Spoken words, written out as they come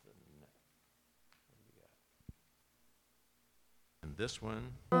this one.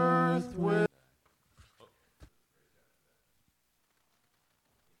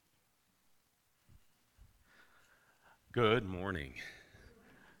 Good morning.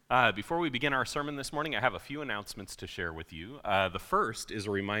 Before we begin our sermon this morning, I have a few announcements to share with you. The first is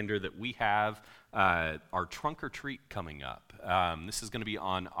a reminder that we have our trunk or treat coming up. This is going to be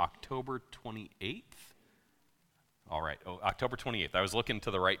on October 28th. All right, October 28th. I was looking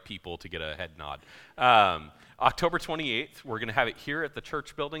to the right people to get a head nod. October 28th, we're going to have it here at the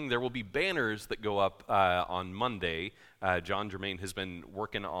church building. There will be banners that go up on Monday. John Germain has been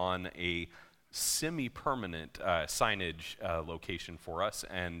working on a semi-permanent signage location for us,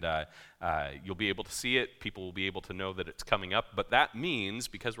 and you'll be able to see it. People will be able to know that it's coming up, but that means,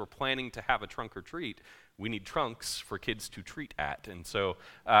 because we're planning to have a trunk or treat, we need trunks for kids to treat at. And so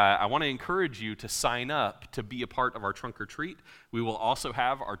I want to encourage you to sign up to be a part of our trunk or treat. We will also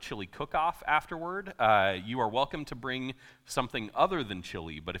have our chili cook-off afterward. You are welcome to bring something other than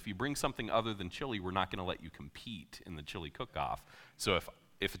chili, but if you bring something other than chili, we're not going to let you compete in the chili cook-off. So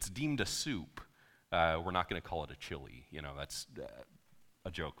if it's deemed a soup, we're not going to call it a chili. You know, that's a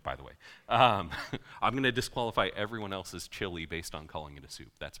joke, by the way. I'm going to disqualify everyone else's chili based on calling it a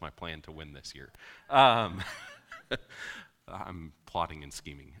soup. That's my plan to win this year. I'm plotting and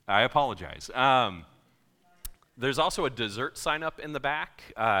scheming. I apologize. There's also a dessert sign up in the back.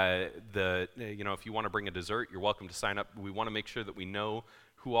 If you want to bring a dessert, you're welcome to sign up. We want to make sure that we know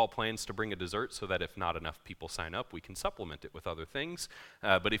who all plans to bring a dessert, so that if not enough people sign up, we can supplement it with other things.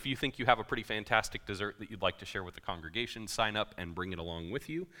 But if you think you have a pretty fantastic dessert that you'd like to share with the congregation, sign up and bring it along with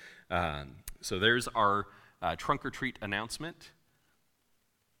you. So there's our trunk or treat announcement.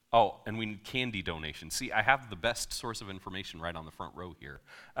 Oh, and we need candy donations. See, I have the best source of information right on the front row here.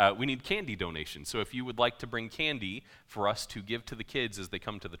 We need candy donations. So if you would like to bring candy for us to give to the kids as they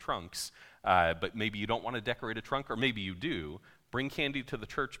come to the trunks, but maybe you don't want to decorate a trunk, or maybe you do, bring candy to the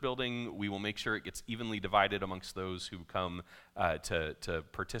church building. We will make sure it gets evenly divided amongst those who come to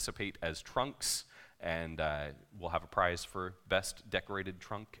participate as trunks, and we'll have a prize for best decorated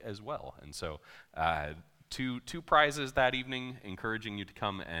trunk as well. And so two prizes that evening, encouraging you to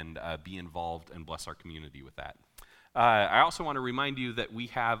come and be involved and bless our community with that. I also want to remind you that we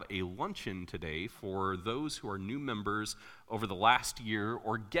have a luncheon today for those who are new members over the last year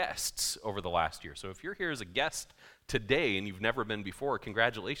or guests over the last year. So if you're here as a guest today and you've never been before,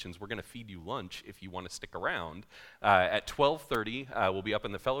 congratulations. We're going to feed you lunch if you want to stick around. At 12:30, we'll be up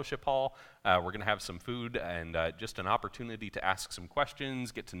in the fellowship hall. We're going to have some food and just an opportunity to ask some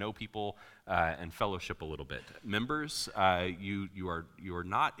questions, get to know people, and fellowship a little bit. Members, you are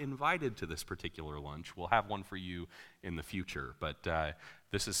not invited to this particular lunch. We'll have one for you in the future, but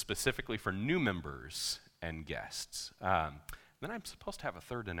this is specifically for new members and guests. Then I'm supposed to have a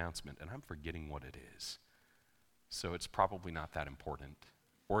third announcement, and I'm forgetting what it is. So it's probably not that important.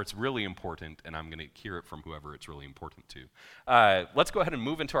 Or it's really important, and I'm going to hear it from whoever it's really important to. Let's go ahead and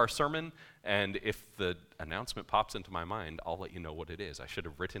move into our sermon, and if the announcement pops into my mind, I'll let you know what it is. I should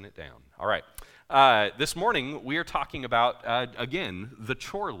have written it down. All right. This morning, we are talking about, again, the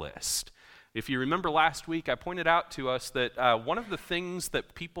chore list. If you remember last week, I pointed out to us that one of the things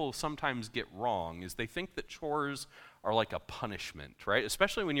that people sometimes get wrong is they think that chores are like a punishment, right?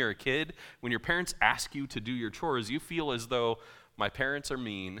 Especially when you're a kid, when your parents ask you to do your chores, you feel as though my parents are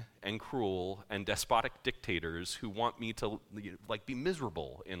mean and cruel and despotic dictators who want me to be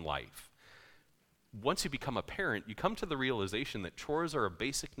miserable in life. Once you become a parent, you come to the realization that chores are a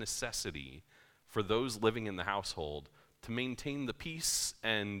basic necessity for those living in the household to maintain the peace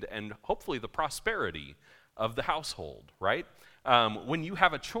and hopefully the prosperity of the household, right? When you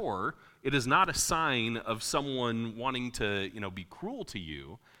have a chore, it is not a sign of someone wanting to, be cruel to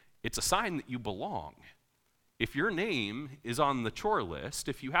you. It's a sign that you belong. If your name is on the chore list,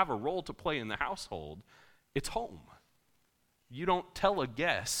 if you have a role to play in the household, it's home. You don't tell a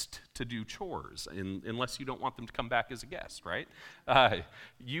guest to do chores unless you don't want them to come back as a guest, right?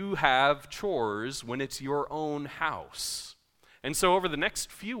 You have chores when it's your own house. And so over the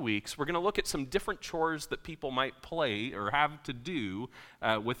next few weeks, we're going to look at some different chores that people might play or have to do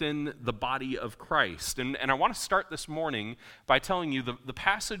within the body of Christ. And I want to start this morning by telling you the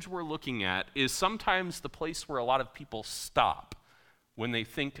passage we're looking at is sometimes the place where a lot of people stop when they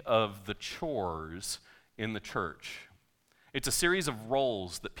think of the chores in the church. It's a series of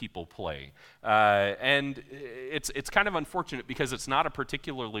roles that people play, and it's kind of unfortunate because it's not a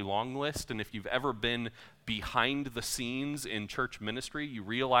particularly long list, and if you've ever been behind the scenes in church ministry, you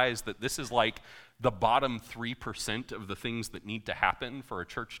realize that this is like the bottom 3% of the things that need to happen for a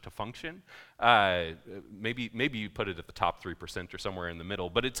church to function. Maybe you put it at the top 3% or somewhere in the middle,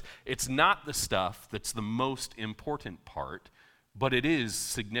 but it's not the stuff that's the most important part but it is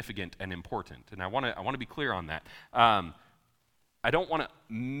significant and important. And I want to be clear on that. I don't want to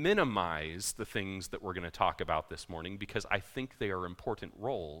minimize the things that we're going to talk about this morning because I think they are important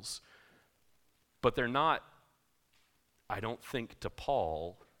roles, but they're not, I don't think, to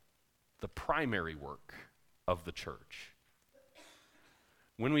Paul, the primary work of the church.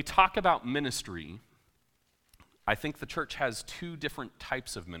 When we talk about ministry, I think the church has two different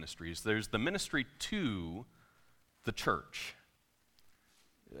types of ministries. There's the ministry to the church.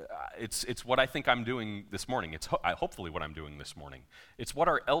 It's what I think I'm doing this morning. It's hopefully what I'm doing this morning. It's what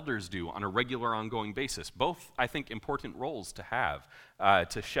our elders do on a regular, ongoing basis. Both, I think, important roles to have,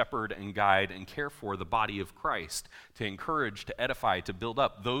 to shepherd and guide and care for the body of Christ, to encourage, to edify, to build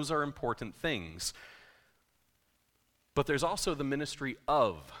up. Those are important things. But there's also the ministry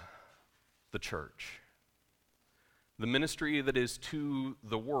of the church. The ministry that is to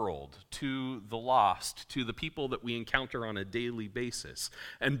the world, to the lost, to the people that we encounter on a daily basis.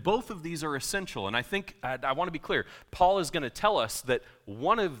 And both of these are essential. And I think, I want to be clear, Paul is going to tell us that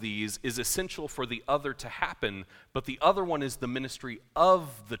one of these is essential for the other to happen, but the other one is the ministry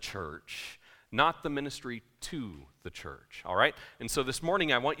of the church, not the ministry to the church, all right? And so this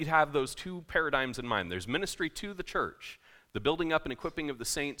morning, I want you to have those two paradigms in mind. There's ministry to the church, the building up and equipping of the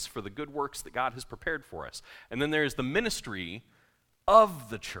saints for the good works that God has prepared for us. And then there's the ministry of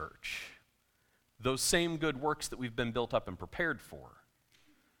the church, those same good works that we've been built up and prepared for.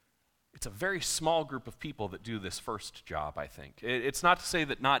 It's a very small group of people that do this first job, I think. It's not to say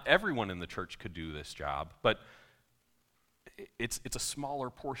that not everyone in the church could do this job, but it's a smaller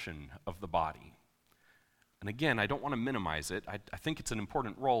portion of the body. And again, I don't want to minimize it. I think it's an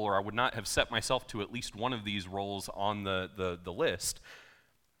important role, or I would not have set myself to at least one of these roles on the list.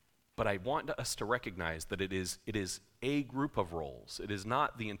 But I want us to recognize that it is a group of roles. It is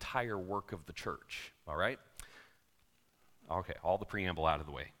not the entire work of the church, all right? Okay, all the preamble out of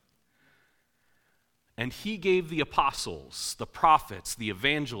the way. And he gave the apostles, the prophets, the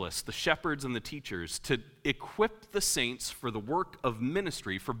evangelists, the shepherds, and the teachers to equip the saints for the work of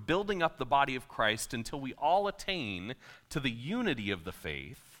ministry, for building up the body of Christ until we all attain to the unity of the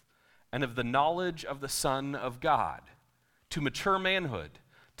faith and of the knowledge of the Son of God, to mature manhood,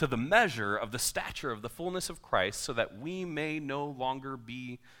 to the measure of the stature of the fullness of Christ, so that we may no longer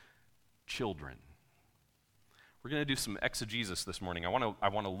be children. We're going to do some exegesis this morning. I want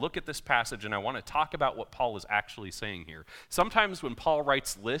to look at this passage, and I want to talk about what Paul is actually saying here. Sometimes when Paul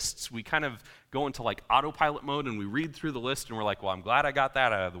writes lists, we kind of go into like autopilot mode, and we read through the list, and we're like, well, I'm glad I got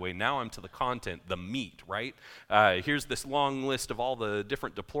that out of the way. Now I'm to the content, the meat, right? Here's this long list of all the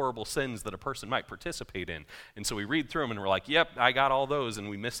different deplorable sins that a person might participate in. And so we read through them, and we're like, yep, I got all those, and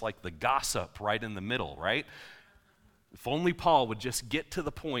we miss like the gossip right in the middle, right? If only Paul would just get to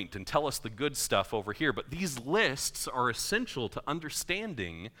the point and tell us the good stuff over here. But these lists are essential to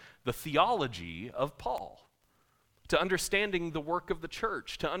understanding the theology of Paul, to understanding the work of the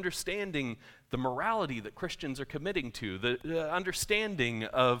church, to understanding the morality that Christians are committing to, the understanding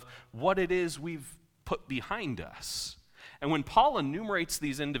of what it is we've put behind us. And when Paul enumerates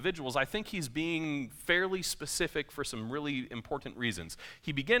these individuals, I think he's being fairly specific for some really important reasons.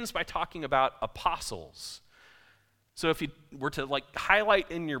 He begins by talking about apostles. So if you were to highlight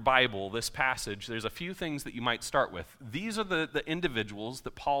in your Bible this passage, there's a few things that you might start with. These are the individuals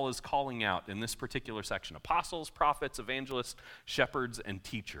that Paul is calling out in this particular section: apostles, prophets, evangelists, shepherds, and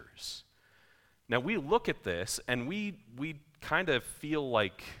teachers. Now we look at this and we kind of feel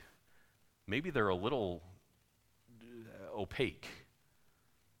like maybe they're a little opaque.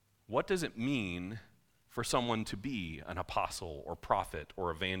 What does it mean for someone to be an apostle or prophet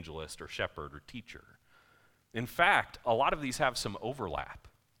or evangelist or shepherd or teacher? In fact, a lot of these have some overlap.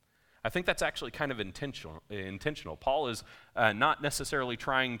 I think that's actually kind of intentional. Paul is not necessarily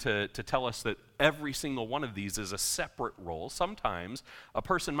trying to tell us that every single one of these is a separate role. Sometimes a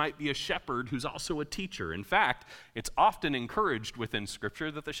person might be a shepherd who's also a teacher. In fact, it's often encouraged within Scripture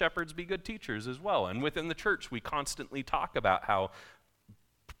that the shepherds be good teachers as well. And within the church, we constantly talk about how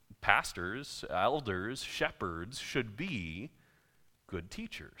pastors, elders, shepherds should be good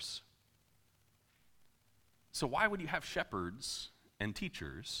teachers. So why would you have shepherds and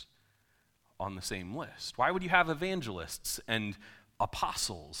teachers on the same list? Why would you have evangelists and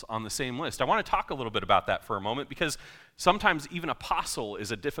apostles on the same list? I want to talk a little bit about that for a moment, because sometimes even apostle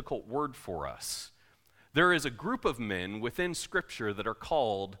is a difficult word for us. There is a group of men within Scripture that are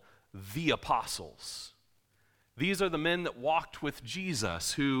called the apostles. These are the men that walked with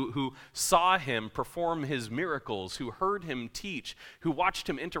Jesus, who saw him perform his miracles, who heard him teach, who watched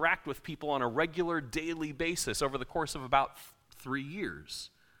him interact with people on a regular daily basis over the course of about 3 years.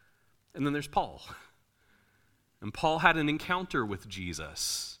 And then there's Paul. And Paul had an encounter with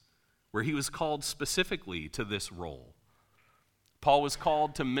Jesus where he was called specifically to this role. Paul was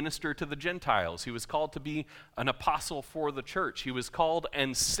called to minister to the Gentiles. He was called to be an apostle for the church. He was called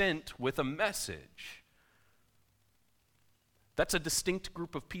and sent with a message. That's a distinct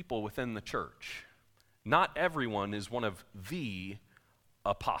group of people within the church. Not everyone is one of the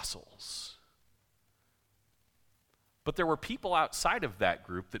apostles. But there were people outside of that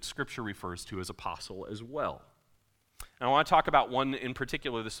group that Scripture refers to as apostle as well. And I want to talk about one in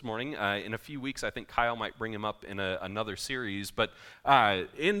particular this morning. In a few weeks, I think Kyle might bring him up in another series. But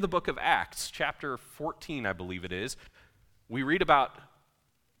in the book of Acts, chapter 14, I believe it is, we read about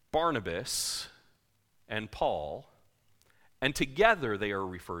Barnabas and Paul, and together they are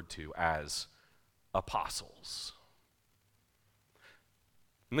referred to as apostles.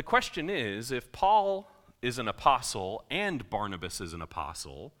 And the question is, if Paul is an apostle and Barnabas is an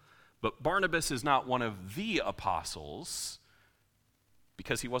apostle, but Barnabas is not one of the apostles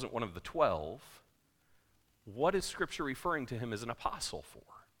because he wasn't one of the 12, what is Scripture referring to him as an apostle for?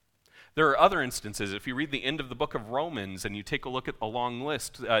 There are other instances. If you read the end of the book of Romans and you take a look at a long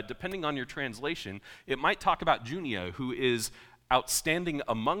list, depending on your translation, it might talk about Junia, who is outstanding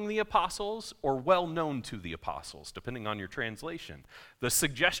among the apostles or well known to the apostles, depending on your translation. The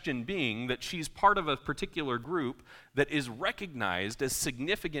suggestion being that she's part of a particular group that is recognized as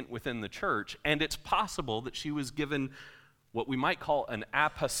significant within the church, and it's possible that she was given what we might call an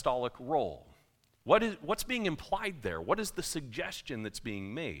apostolic role. What's being implied there? What is the suggestion that's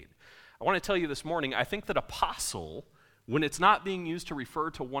being made? I want to tell you this morning, I think that apostle, when it's not being used to refer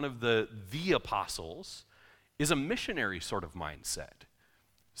to one of the apostles, is a missionary sort of mindset.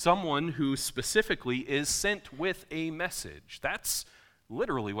 Someone who specifically is sent with a message. That's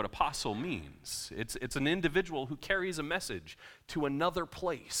literally what apostle means. It's an individual who carries a message to another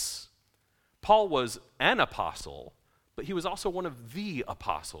place. Paul was an apostle, but he was also one of the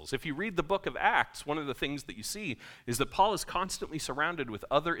apostles. If you read the book of Acts, one of the things that you see is that Paul is constantly surrounded with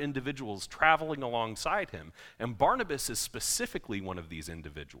other individuals traveling alongside him, and Barnabas is specifically one of these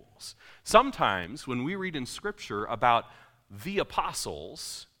individuals. Sometimes when we read in Scripture about the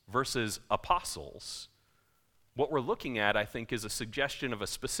apostles versus apostles, what we're looking at, I think, is a suggestion of a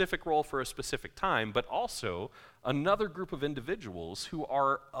specific role for a specific time, but also another group of individuals who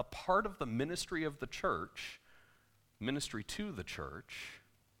are a part of the ministry of the church, ministry to the church,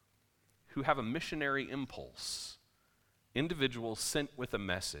 who have a missionary impulse. Individuals sent with a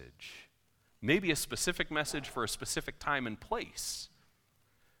message, maybe a specific message for a specific time and place.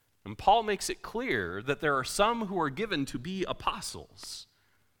 And Paul makes it clear that there are some who are given to be apostles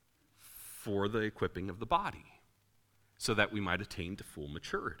for the equipping of the body, so that we might attain to full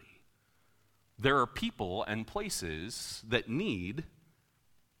maturity. There are people and places that need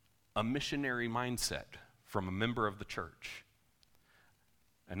a missionary mindset from a member of the church.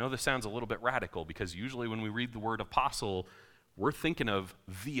 I know this sounds a little bit radical because usually when we read the word apostle, we're thinking of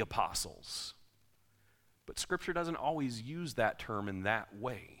the apostles. But Scripture doesn't always use that term in that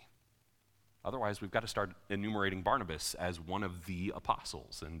way. Otherwise, we've got to start enumerating Barnabas as one of the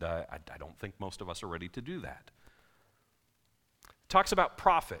apostles, and I don't think most of us are ready to do that. It talks about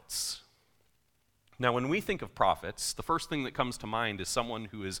prophets. Now, when we think of prophets, the first thing that comes to mind is someone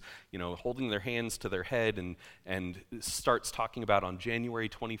who is, holding their hands to their head and starts talking about on January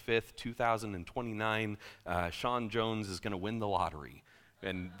 25th, 2029, Sean Jones is going to win the lottery.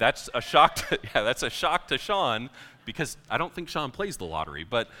 And that's a shock to Sean, because I don't think Sean plays the lottery,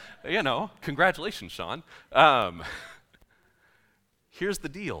 but, congratulations, Sean. Here's the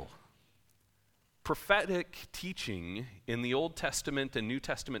deal. Prophetic teaching in the Old Testament and New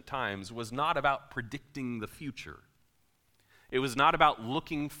Testament times was not about predicting the future. It was not about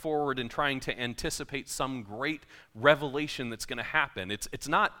looking forward and trying to anticipate some great revelation that's going to happen. It's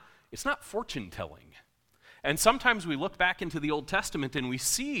not fortune telling. And sometimes we look back into the Old Testament and we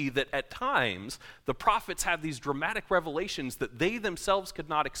see that at times the prophets had these dramatic revelations that they themselves could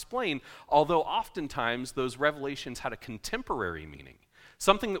not explain, although oftentimes those revelations had a contemporary meaning.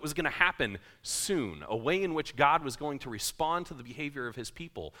 Something that was going to happen soon, a way in which God was going to respond to the behavior of his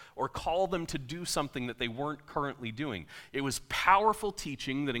people or call them to do something that they weren't currently doing. It was powerful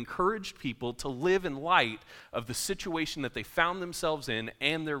teaching that encouraged people to live in light of the situation that they found themselves in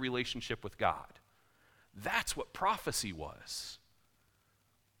and their relationship with God. That's what prophecy was.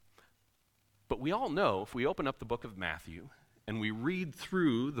 But we all know, if we open up the book of Matthew and we read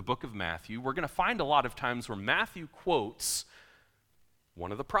through the book of Matthew, we're going to find a lot of times where Matthew quotes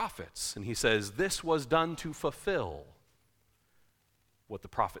one of the prophets, and he says, this was done to fulfill what the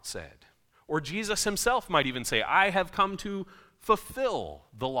prophet said. Or Jesus himself might even say, I have come to fulfill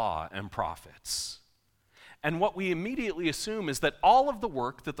the law and prophets. And what we immediately assume is that all of the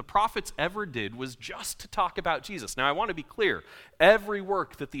work that the prophets ever did was just to talk about Jesus. Now, I want to be clear. Every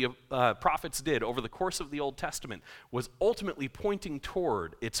work that the prophets did over the course of the Old Testament was ultimately pointing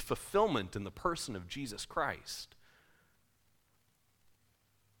toward its fulfillment in the person of Jesus Christ.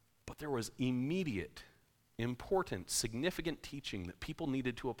 But there was immediate, important, significant teaching that people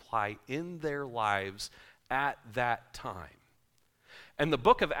needed to apply in their lives at that time. And the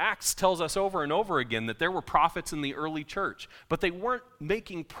book of Acts tells us over and over again that there were prophets in the early church, but they weren't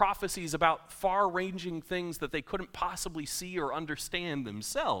making prophecies about far-ranging things that they couldn't possibly see or understand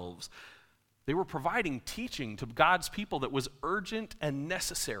themselves. They were providing teaching to God's people that was urgent and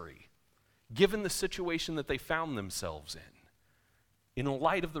necessary, given the situation that they found themselves in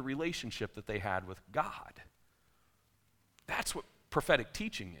light of the relationship that they had with God. That's what prophetic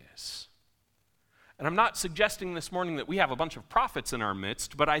teaching is. And I'm not suggesting this morning that we have a bunch of prophets in our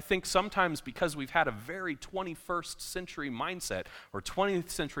midst, but I think sometimes because we've had a very 21st century mindset, or 20th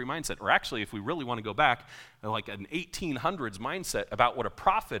century mindset, or actually if we really want to go back, like an 1800s mindset about what a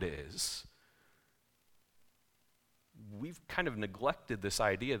prophet is, we've kind of neglected this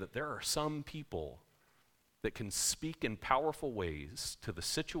idea that there are some people that can speak in powerful ways to the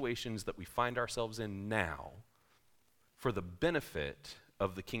situations that we find ourselves in now for the benefit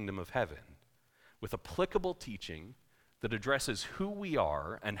of the kingdom of heaven, with applicable teaching that addresses who we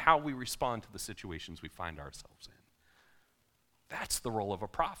are and how we respond to the situations we find ourselves in. That's the role of a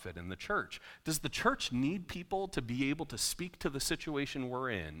prophet in the church. Does the church need people to be able to speak to the situation we're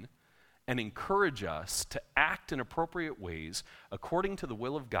in and encourage us to act in appropriate ways according to the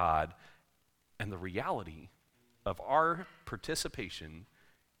will of God and the reality of our participation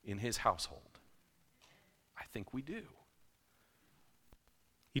in his household? I think we do.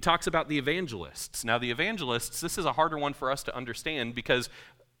 He talks about the evangelists. Now, the evangelists, this is a harder one for us to understand because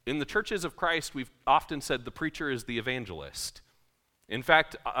in the churches of Christ, we've often said the preacher is the evangelist. In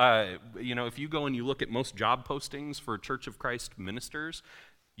fact, if you go and you look at most job postings for Church of Christ ministers,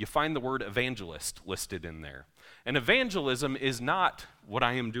 you find the word evangelist listed in there. And evangelism is not what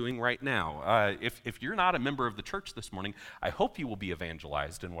I am doing right now. If you're not a member of the church this morning, I hope you will be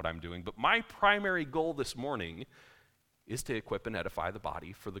evangelized in what I'm doing. But my primary goal this morning is to equip and edify the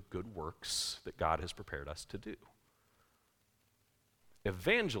body for the good works that God has prepared us to do.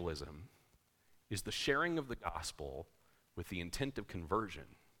 Evangelism is the sharing of the gospel with the intent of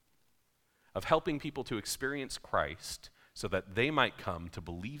conversion, of helping people to experience Christ so that they might come to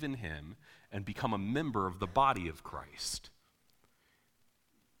believe in him and become a member of the body of Christ.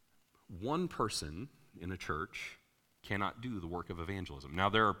 One person in a church cannot do the work of evangelism. Now,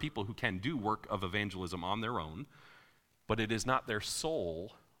 there are people who can do work of evangelism on their own, but it is not their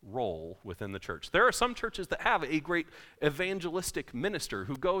sole role within the church. There are some churches that have a great evangelistic minister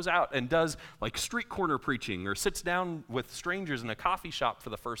who goes out and does like street corner preaching or sits down with strangers in a coffee shop for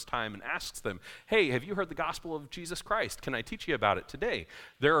the first time and asks them, hey, have you heard the gospel of Jesus Christ? Can I teach you about it today?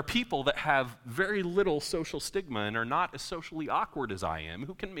 There are people that have very little social stigma and are not as socially awkward as I am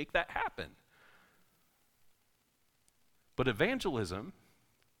who can make that happen. But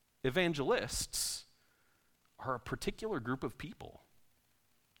evangelists are a particular group of people.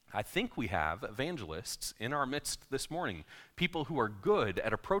 I think we have evangelists in our midst this morning, people who are good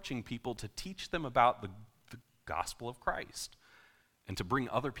at approaching people to teach them about the gospel of Christ and to bring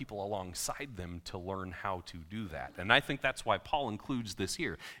other people alongside them to learn how to do that. And I think that's why Paul includes this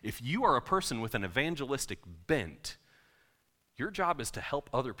here. If you are a person with an evangelistic bent, your job is to help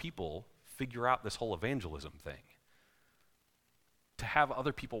other people figure out this whole evangelism thing, to have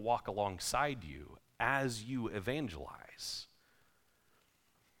other people walk alongside you as you evangelize.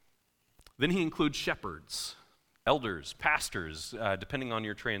 Then he includes shepherds, elders, pastors, depending on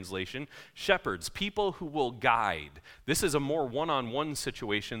your translation. Shepherds, people who will guide. This is a more one-on-one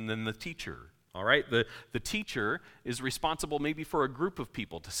situation than the teacher, all right? The teacher is responsible maybe for a group of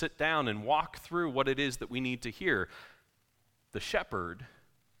people to sit down and walk through what it is that we need to hear. The shepherd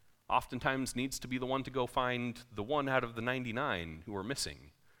oftentimes needs to be the one to go find the one out of the 99 who are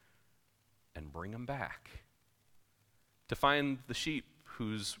missing and bring them back. To find the sheep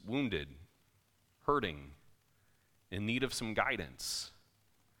who's wounded, hurting, in need of some guidance.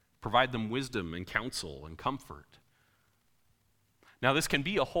 Provide them wisdom and counsel and comfort. Now, this can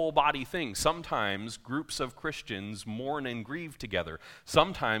be a whole body thing. Sometimes groups of Christians mourn and grieve together.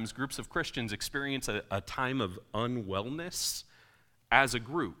 Sometimes groups of Christians experience a time of unwellness as a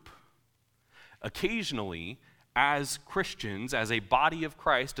group. Occasionally, as Christians, as a body of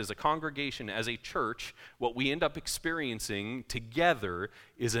Christ, as a congregation, as a church, what we end up experiencing together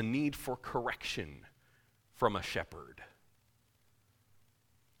is a need for correction from a shepherd.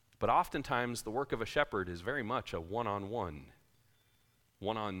 But oftentimes, the work of a shepherd is very much a one-on-one,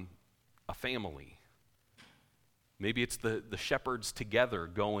 one on a family. Maybe it's the shepherds together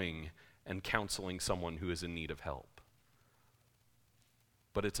going and counseling someone who is in need of help.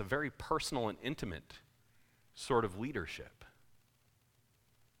 But it's a very personal and intimate sort of leadership.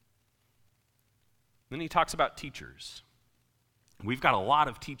 Then he talks about teachers. We've got a lot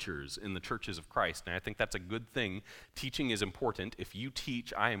of teachers in the churches of Christ, and I think that's a good thing. Teaching is important. If you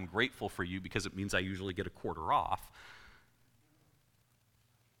teach, I am grateful for you because it means I usually get a quarter off.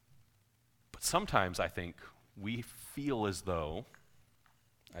 But sometimes I think we feel as though,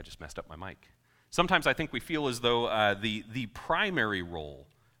 I just messed up my mic. Sometimes I think we feel as though the primary role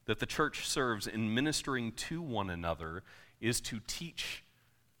that the church serves in ministering to one another is to teach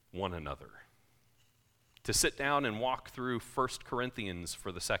one another. To sit down and walk through 1 Corinthians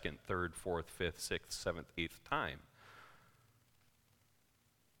for the second, third, fourth, fifth, sixth, seventh, eighth time.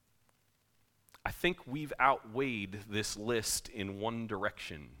 I think we've outweighed this list in one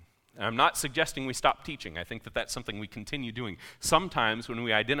direction. And I'm not suggesting we stop teaching. I think that that's something we continue doing. Sometimes when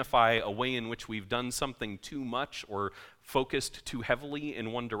we identify a way in which we've done something too much or focused too heavily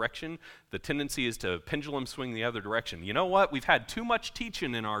in one direction, the tendency is to pendulum swing the other direction. You know what? We've had too much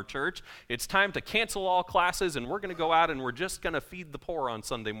teaching in our church. It's time to cancel all classes, and we're going to go out and we're just going to feed the poor on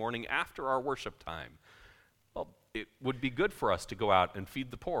Sunday morning after our worship time. Well, it would be good for us to go out and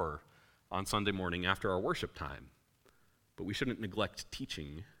feed the poor on Sunday morning after our worship time, but we shouldn't neglect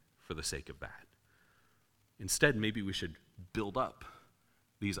teaching for the sake of that. Instead, maybe we should build up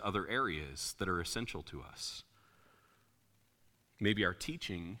these other areas that are essential to us. Maybe our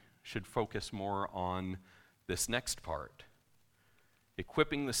teaching should focus more on this next part,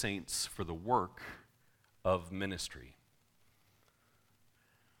 equipping the saints for the work of ministry.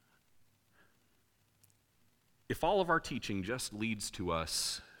 If all of our teaching just leads to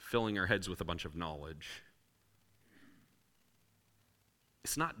us filling our heads with a bunch of knowledge,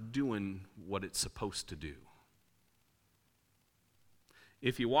 it's not doing what it's supposed to do.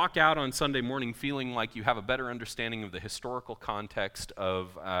 If you walk out on Sunday morning feeling like you have a better understanding of the historical context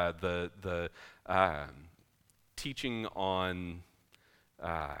of the teaching on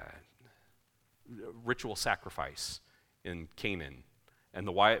ritual sacrifice in Canaan, and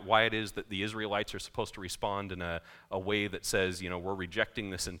why it is that the Israelites are supposed to respond in a way that says, we're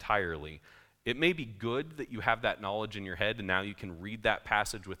rejecting this entirely. It may be good that you have that knowledge in your head and now you can read that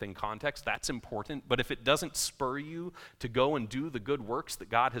passage within context. That's important. But if it doesn't spur you to go and do the good works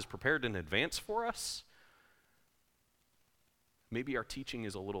that God has prepared in advance for us, maybe our teaching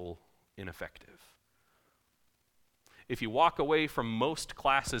is a little ineffective. If you walk away from most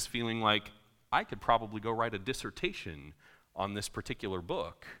classes feeling like, I could probably go write a dissertation on this particular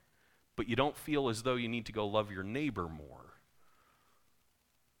book, but you don't feel as though you need to go love your neighbor more,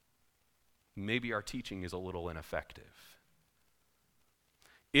 maybe our teaching is a little ineffective.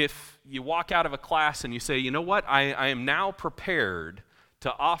 If you walk out of a class and you say, you know what, I am now prepared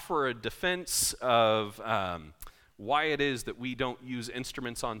to offer a defense of why it is that we don't use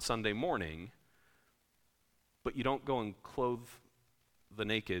instruments on Sunday morning, but you don't go and clothe the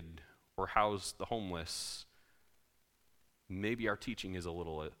naked or house the homeless, maybe our teaching is a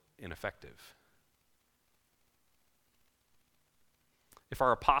little ineffective. If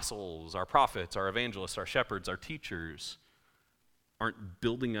our apostles, our prophets, our evangelists, our shepherds, our teachers aren't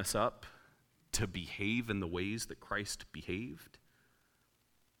building us up to behave in the ways that Christ behaved,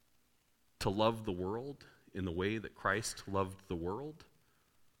 to love the world in the way that Christ loved the world,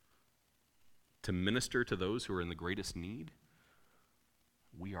 to minister to those who are in the greatest need,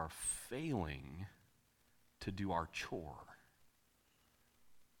 we are failing to do our chore.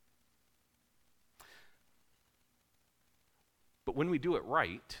 But when we do it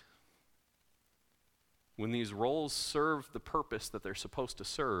right, when these roles serve the purpose that they're supposed to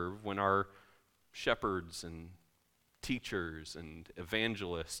serve, when our shepherds and teachers and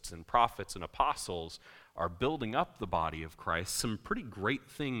evangelists and prophets and apostles are building up the body of Christ, some pretty great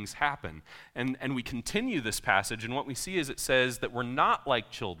things happen. And we continue this passage, and what we see is it says that we're not like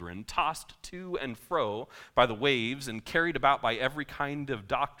children, tossed to and fro by the waves and carried about by every kind of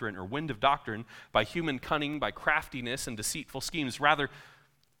doctrine or wind of doctrine, by human cunning, by craftiness and deceitful schemes. Rather,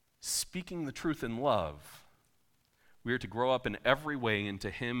 speaking the truth in love, we are to grow up in every way into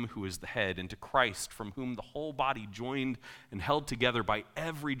Him who is the head, into Christ, from whom the whole body, joined and held together by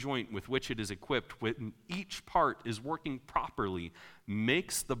every joint with which it is equipped, when each part is working properly,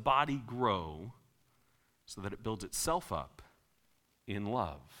 makes the body grow so that it builds itself up in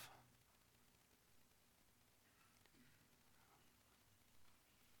love.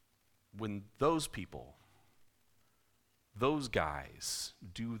 When those people those guys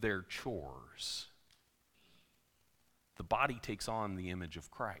do their chores, the body takes on the image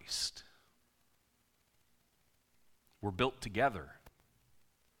of Christ. We're built together,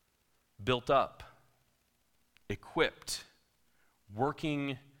 built up, equipped,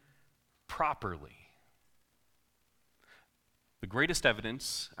 working properly. The greatest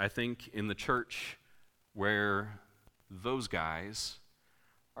evidence, I think, in the church where those guys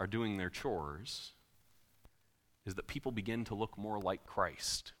are doing their chores is that people begin to look more like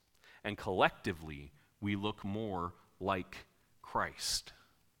Christ. And collectively, we look more like Christ.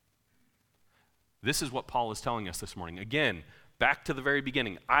 This is what Paul is telling us this morning. Again, back to the very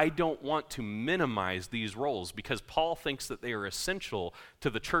beginning. I don't want to minimize these roles because Paul thinks that they are essential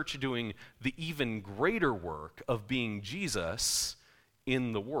to the church doing the even greater work of being Jesus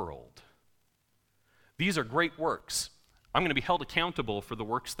in the world. These are great works. I'm going to be held accountable for the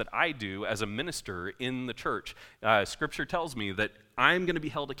works that I do as a minister in the church. Scripture tells me that I'm going to be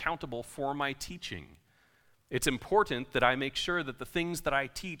held accountable for my teaching. It's important that I make sure that the things that I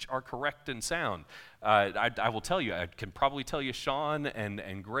teach are correct and sound. I will tell you, I can probably tell you, Sean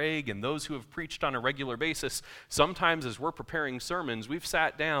and Greg and those who have preached on a regular basis, sometimes as we're preparing sermons, we've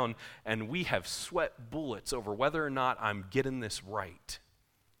sat down and we have sweat bullets over whether or not I'm getting this right.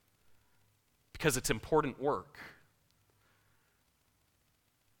 Because it's important work.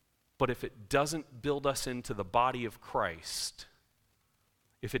 But if it doesn't build us into the body of Christ,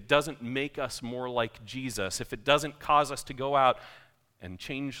 if it doesn't make us more like Jesus, if it doesn't cause us to go out and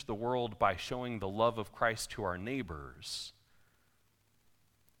change the world by showing the love of Christ to our neighbors,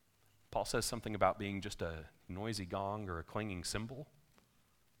 Paul says something about being just a noisy gong or a clanging cymbal.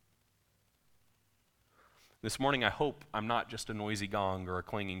 This morning, I hope I'm not just a noisy gong or a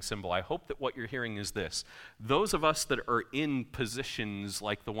clanging cymbal. I hope that what you're hearing is this. Those of us that are in positions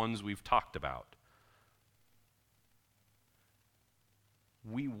like the ones we've talked about,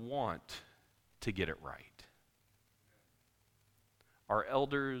 we want to get it right. Our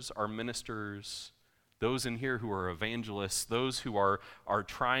elders, our ministers, those in here who are evangelists, those who are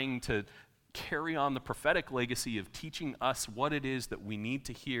trying to carry on the prophetic legacy of teaching us what it is that we need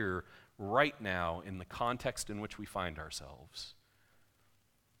to hear right now in the context in which we find ourselves.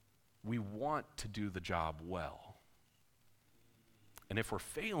 We want to do the job well. And if we're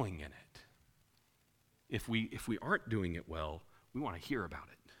failing in it, if we aren't doing it well, we want to hear about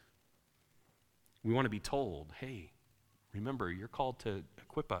it. We want to be told, hey, remember, you're called to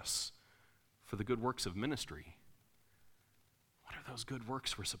equip us for the good works of ministry. What are those good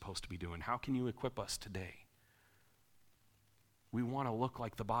works we're supposed to be doing? How can you equip us today? We want to look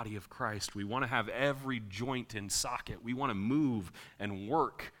like the body of Christ. We want to have every joint in socket. We want to move and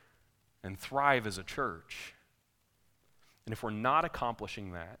work and thrive as a church. And if we're not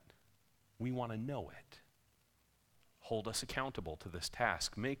accomplishing that, we want to know it. Hold us accountable to this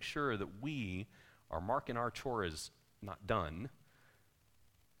task. Make sure that we are marking our chore as not done,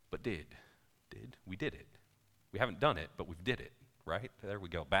 but did. We did it. We haven't done it, but we did it, right? There we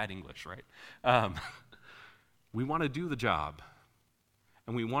go. Bad English, right? We want to do the job.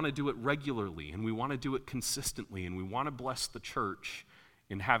 And we want to do it regularly, and we want to do it consistently, and we want to bless the church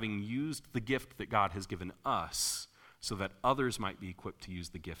in having used the gift that God has given us so that others might be equipped to use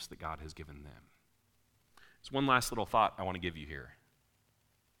the gifts that God has given them. There's one last little thought I want to give you here.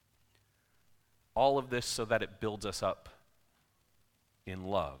 All of this so that it builds us up in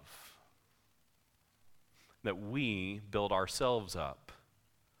love. That we build ourselves up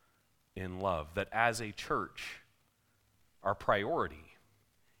in love. That as a church, our priority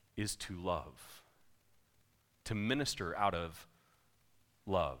is to love, to minister out of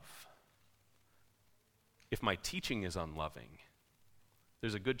love. If my teaching is unloving,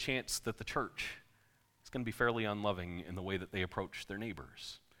 there's a good chance that the church is going to be fairly unloving in the way that they approach their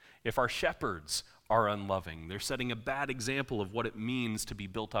neighbors. If our shepherds are unloving, they're setting a bad example of what it means to be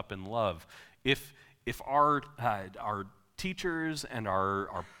built up in love. If our teachers and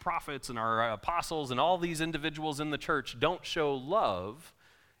our prophets and our apostles and all these individuals in the church don't show love,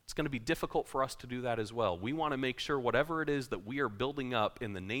 it's going to be difficult for us to do that as well. We want to make sure whatever it is that we are building up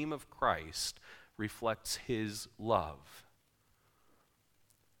in the name of Christ reflects His love.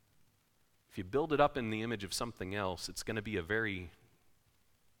 If you build it up in the image of something else, it's going to be a very,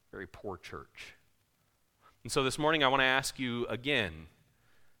 very poor church. And so this morning I want to ask you again,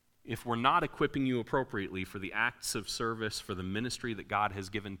 if we're not equipping you appropriately for the acts of service, for the ministry that God has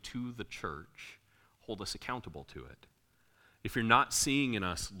given to the church, hold us accountable to it. If you're not seeing in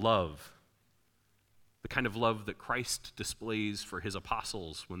us love, the kind of love that Christ displays for His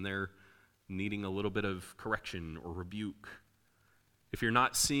apostles when they're needing a little bit of correction or rebuke, if you're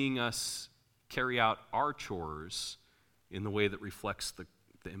not seeing us carry out our chores in the way that reflects the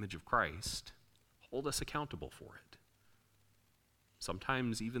image of Christ, hold us accountable for it.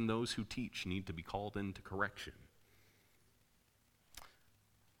 Sometimes even those who teach need to be called into correction.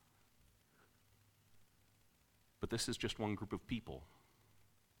 But this is just one group of people.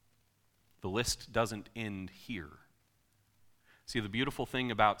 The list doesn't end here. See, the beautiful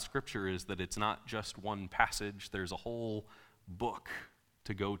thing about Scripture is that it's not just one passage, there's a whole book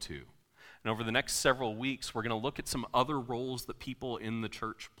to go to. And over the next several weeks, we're going to look at some other roles that people in the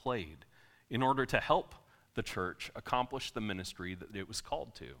church played in order to help the church accomplish the ministry that it was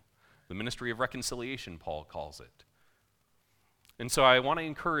called to. The ministry of reconciliation, Paul calls it. And so I want to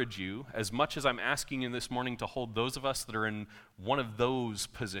encourage you, as much as I'm asking you this morning to hold those of us that are in one of those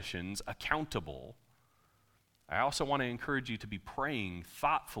positions accountable, I also want to encourage you to be praying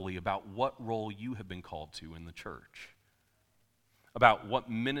thoughtfully about what role you have been called to in the church, about what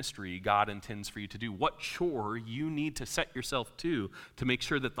ministry God intends for you to do, what chore you need to set yourself to make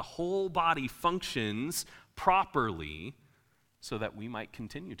sure that the whole body functions properly so that we might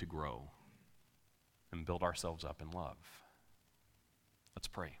continue to grow and build ourselves up in love. Let's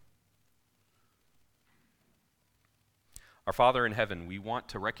pray. Our Father in heaven, we want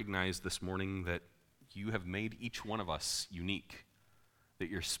to recognize this morning that you have made each one of us unique, that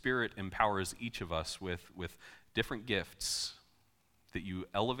your Spirit empowers each of us with different gifts, that you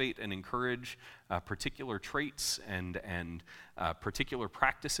elevate and encourage particular traits and particular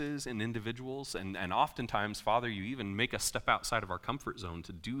practices in individuals. And oftentimes, Father, you even make us step outside of our comfort zone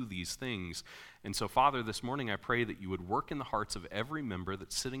to do these things. And so, Father, this morning I pray that you would work in the hearts of every member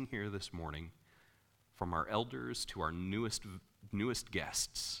that's sitting here this morning, from our elders to our newest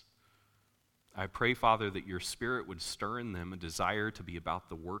guests. I pray, Father, that your Spirit would stir in them a desire to be about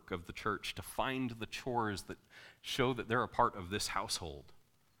the work of the church, to find the chores that show that they're a part of this household,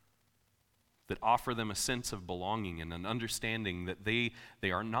 that offer them a sense of belonging and an understanding that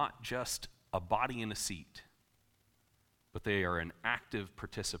they are not just a body in a seat, but they are an active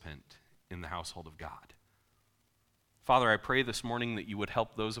participant in the household of God. Father, I pray this morning that you would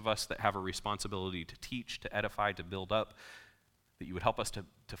help those of us that have a responsibility to teach, to edify, to build up, that you would help us to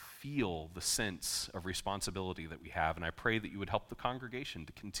feel the sense of responsibility that we have. And I pray that you would help the congregation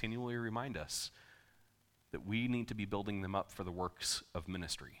to continually remind us that we need to be building them up for the works of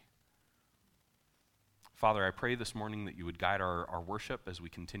ministry. Father, I pray this morning that you would guide our worship as we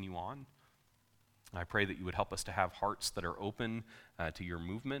continue on. I pray that you would help us to have hearts that are open to your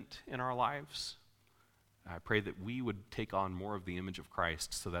movement in our lives. I pray that we would take on more of the image of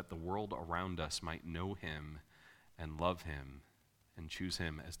Christ so that the world around us might know him and love him and choose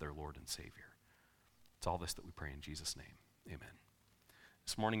him as their Lord and Savior. It's all this that we pray in Jesus' name. Amen.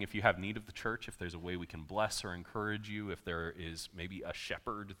 This morning, if you have need of the church, if there's a way we can bless or encourage you, if there is maybe a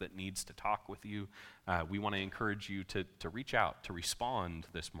shepherd that needs to talk with you, we want to encourage you to reach out, to respond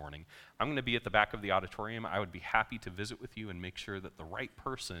this morning. I'm going to be at the back of the auditorium. I would be happy to visit with you and make sure that the right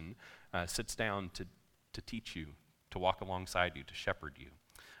person sits down to teach you, to walk alongside you, to shepherd you.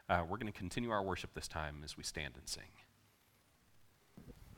 We're going to continue our worship this time as we stand and sing.